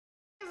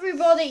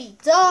everybody,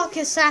 Dark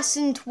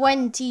Assassin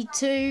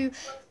 22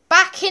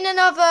 back in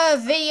another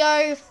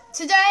video.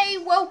 Today,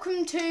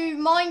 welcome to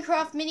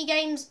Minecraft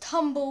minigames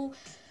Tumble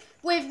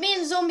with me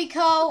and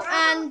Zombiekail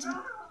and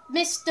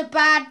Mr.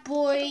 Bad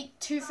Boy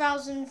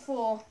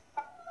 2004.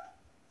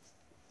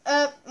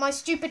 My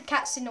stupid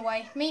cat's in the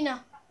way.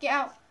 Mina, get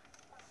out.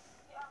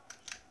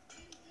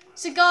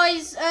 So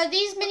guys,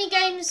 these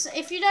minigames,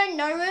 if you don't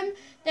know them,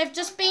 they've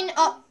just been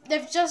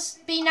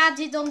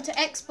added onto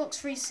Xbox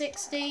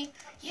 360.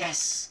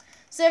 Yes.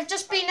 So they've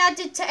just been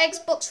added to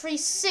Xbox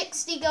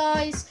 360,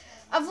 guys.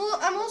 I'm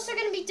also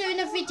going to be doing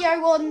a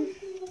video on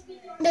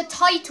the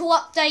title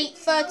update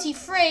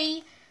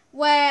 33,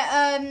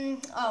 where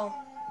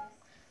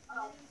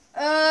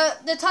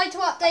the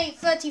title update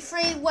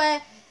 33,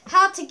 where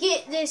how to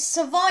get this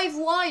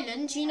survival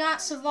island. You know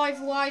that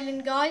survival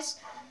island, guys,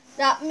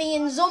 that me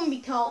and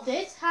Zombiekail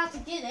did. How to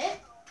get it?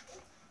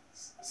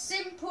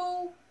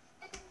 Simple.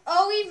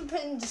 I'll even put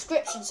it in the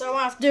description, so I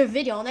won't have to do a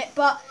video on it.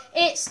 But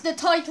it's the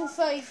title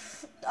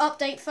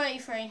update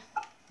 33.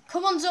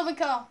 Come on,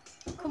 Zombiekail.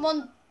 Come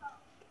on.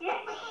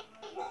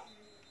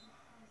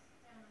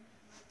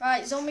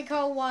 Right,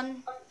 Zombiekail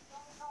 1.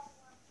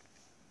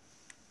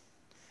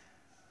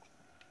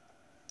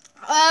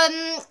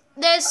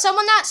 There's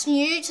someone that's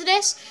new to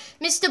this.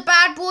 Mr.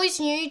 Bad Boy's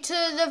new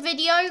to the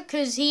video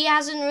because he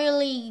hasn't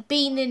really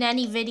been in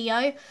any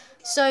video.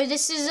 So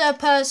this is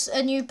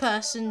a new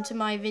person to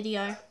my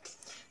video.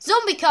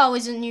 Zombiekail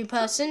is a new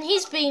person.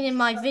 He's been in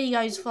my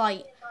videos for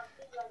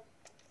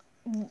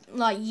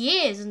like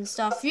years and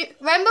stuff.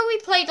 Remember we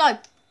played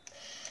like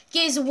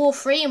Gears of War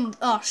 3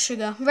 and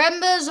sugar.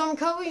 Remember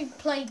Zombiekail, we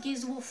played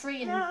Gears of War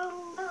 3 and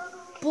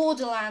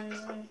Borderlands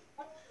and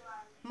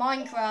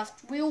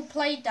Minecraft. We all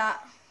played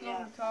that.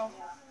 Zombiekail.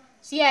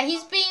 So yeah,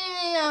 he's been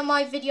in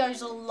my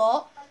videos a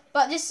lot.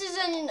 But this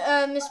isn't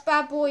Miss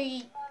Bad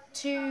Boy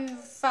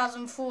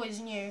 2004 is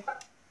new.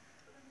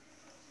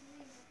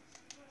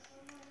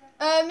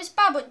 Miss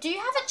Bad Boy, do you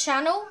have a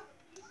channel?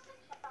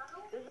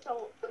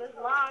 There's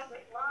lag.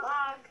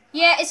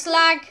 Yeah, it's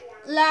lag.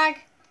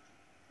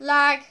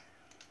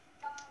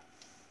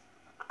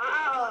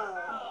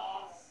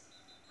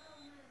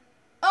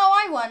 Oh,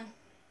 I won.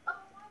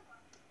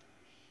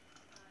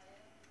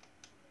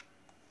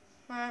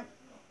 Right.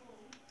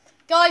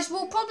 Guys,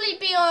 we'll probably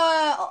be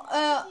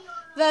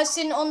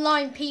versing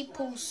online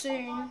people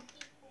soon.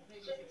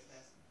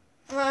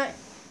 Right.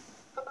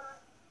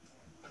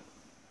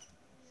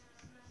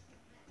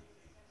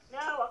 No,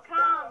 I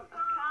can't.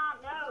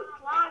 No, it's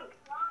lag.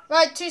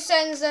 Right, 2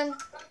 seconds then.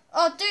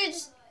 Oh, dude.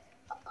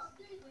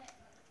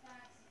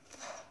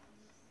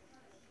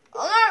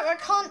 Oh no, I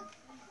can't.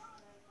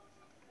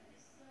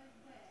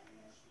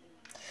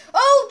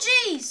 Oh,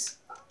 jeez.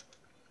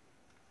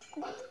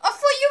 I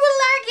thought you were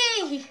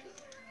laggy.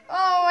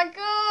 Oh my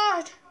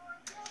god.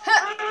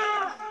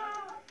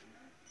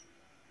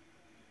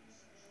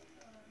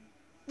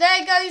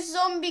 There goes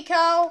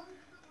Zombiekail.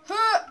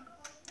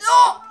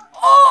 Oh.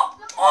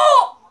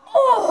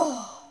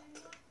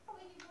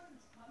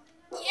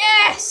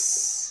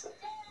 Yes.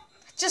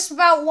 Just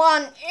about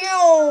one.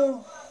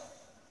 Ew.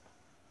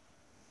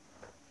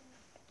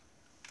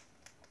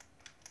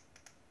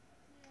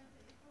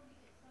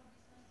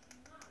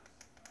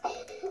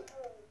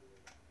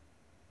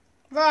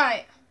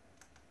 Right.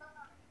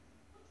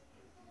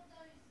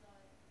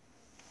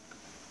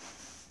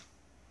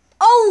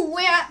 Oh,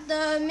 we're at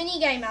the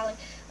minigame alley.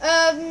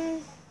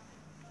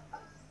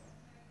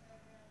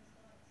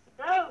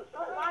 No,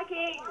 stop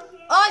lagging.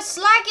 Oh, it's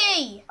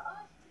laggy.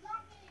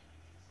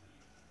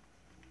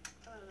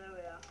 Oh, there we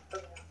are.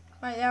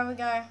 Right, there we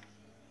go.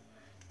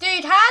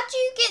 Dude, how do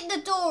you get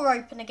the door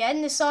open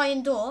again? This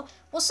iron door.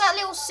 What's that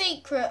little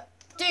secret?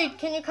 Dude,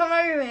 can you come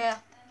over here?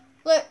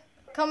 Look,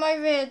 come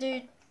over here,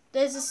 dude.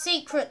 There's a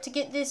secret to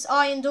get this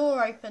iron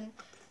door open.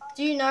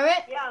 Do you know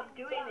it? Yeah, I'm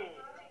doing it.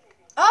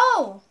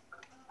 Oh!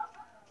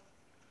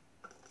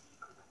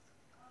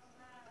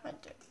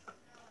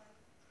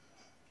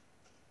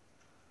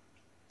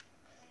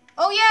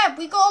 Oh yeah,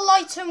 we gotta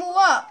light them all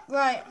up.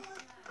 Right.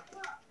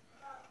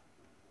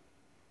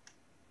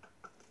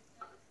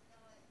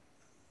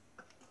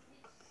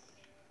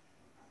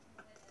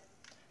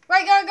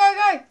 Right, go!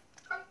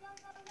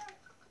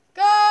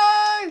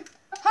 Go!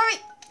 Hurry!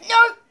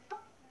 No!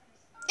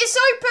 It's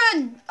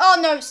open! Oh,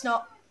 no, it's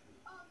not.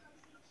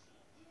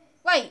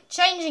 Wait,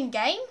 changing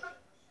game?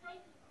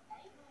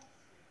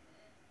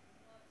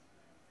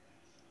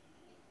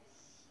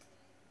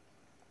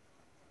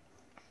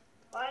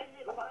 Why is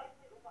it?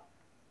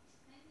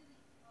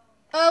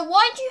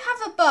 Why do you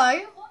have a bow?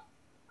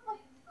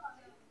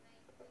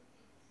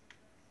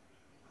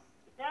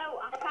 No,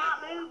 I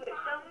can't move it.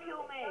 Don't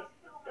kill me.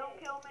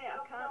 I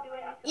can't do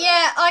anything.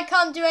 Yeah, I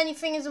can't do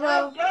anything as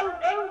well. No,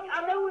 don't.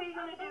 I know what you're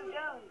gonna do.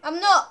 Don't. I'm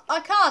not. I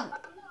can't.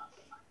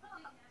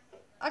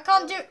 I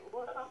can't do.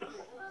 What's happening?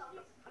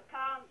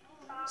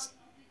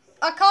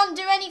 I can't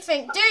do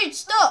anything. Dude,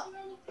 stop.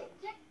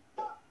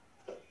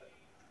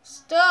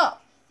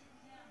 Stop.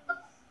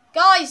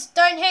 Guys,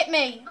 don't hit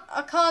me.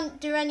 I can't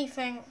do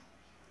anything.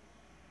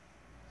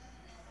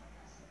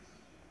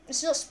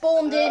 It's not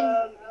spawned in.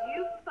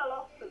 You fell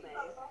off for me.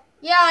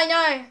 Yeah, I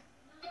know.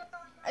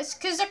 It's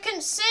because I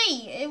couldn't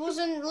see. It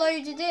wasn't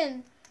loaded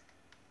in.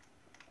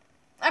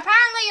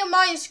 Apparently on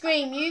my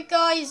screen, you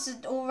guys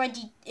are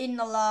already in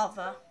the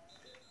lava.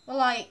 Well,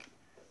 like,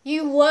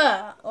 you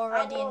were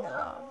already in the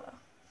lava.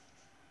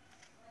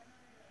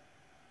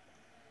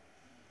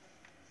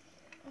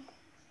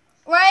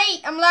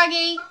 Wait, I'm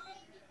laggy.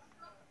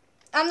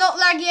 I'm not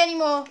laggy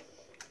anymore.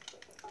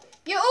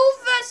 You're all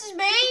versus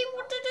me?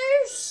 What the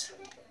deuce?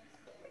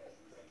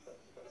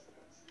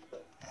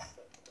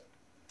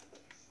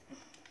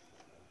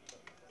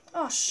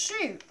 Oh,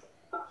 shoot.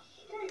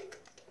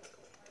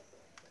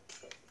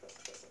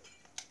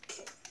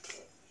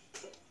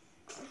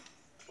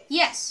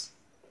 Yes.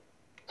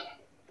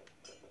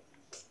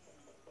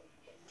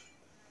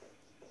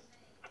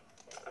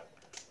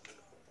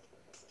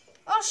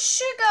 Oh,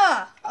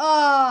 sugar.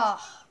 Oh.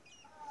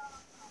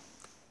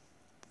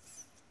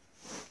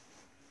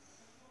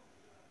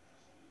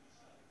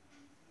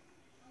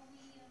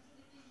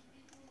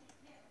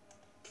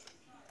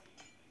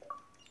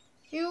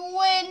 You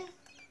win.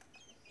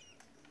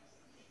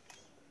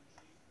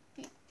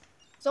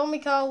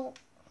 Zombiekail.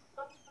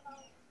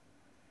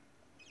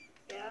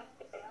 Yeah.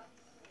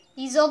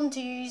 He's on to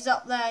you. He's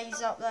up there.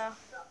 He's up there.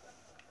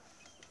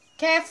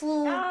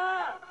 Careful.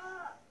 Ah!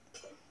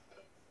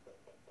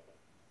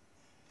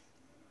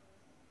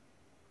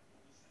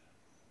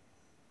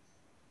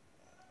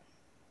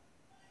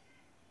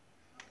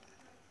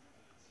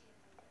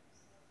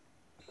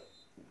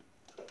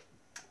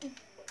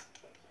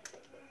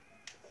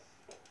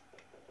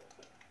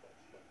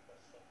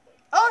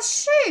 Oh,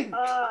 shoot.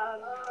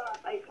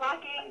 It's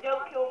lagging.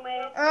 Don't kill me.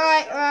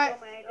 Alright, Don't alright.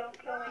 kill me. Don't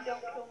kill me.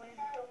 Don't kill me.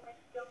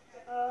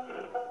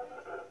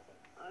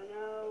 I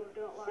know.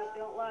 Don't lag.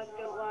 Don't lag.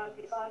 Don't lag.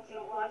 It's lagging.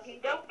 It's lagging.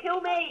 Don't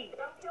kill me.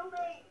 Don't kill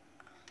me.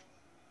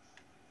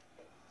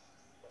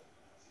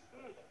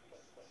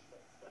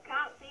 I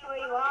can't see where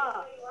you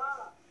are.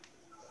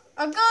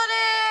 I got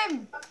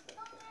him.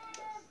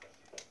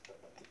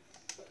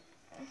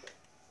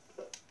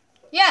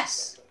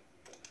 Yes.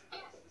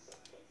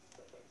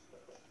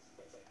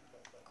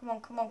 Come on,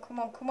 come on, come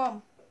on, come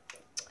on.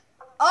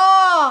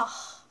 Oh.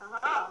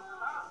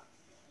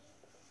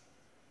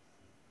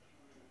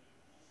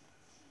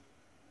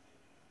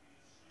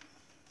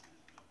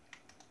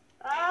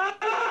 I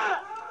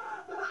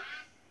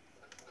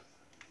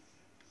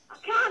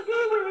can't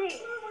deal with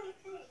it.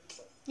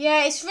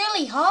 Yeah, it's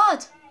really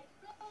hard.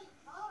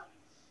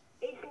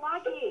 It's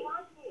laggy.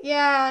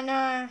 Yeah, I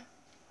know.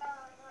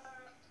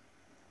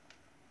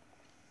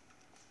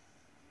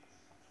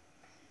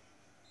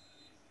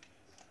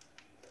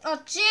 Oh,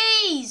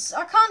 jeez.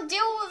 I can't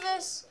deal with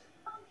this.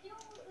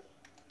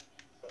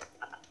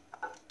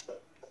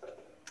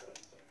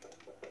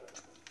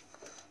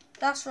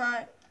 That's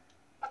right.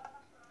 I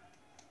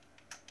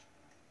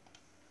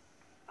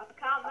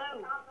can't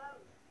move.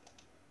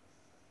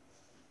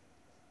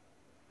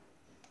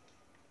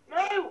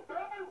 No.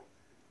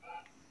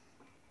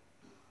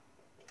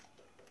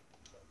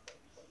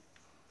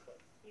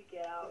 You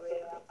get out of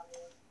here.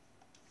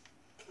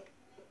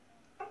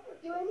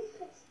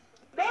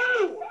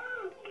 No.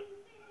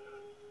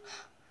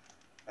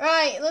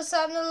 Right, let's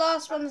have the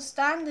last one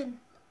standing.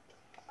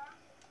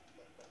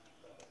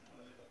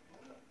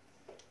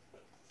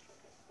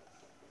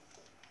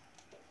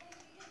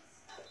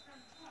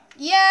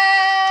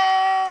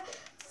 Yeah!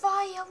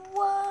 Fireworks!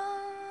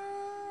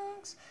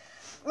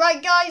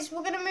 Right, guys,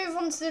 we're going to move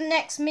on to the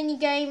next mini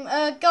game.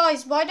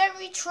 Guys, why don't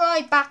we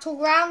try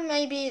Battleground?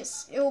 Maybe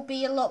it'll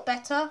be a lot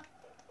better.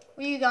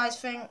 What do you guys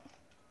think?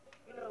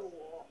 You know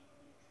what?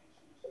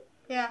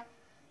 Yeah.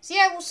 So,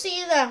 yeah, we'll see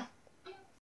you then.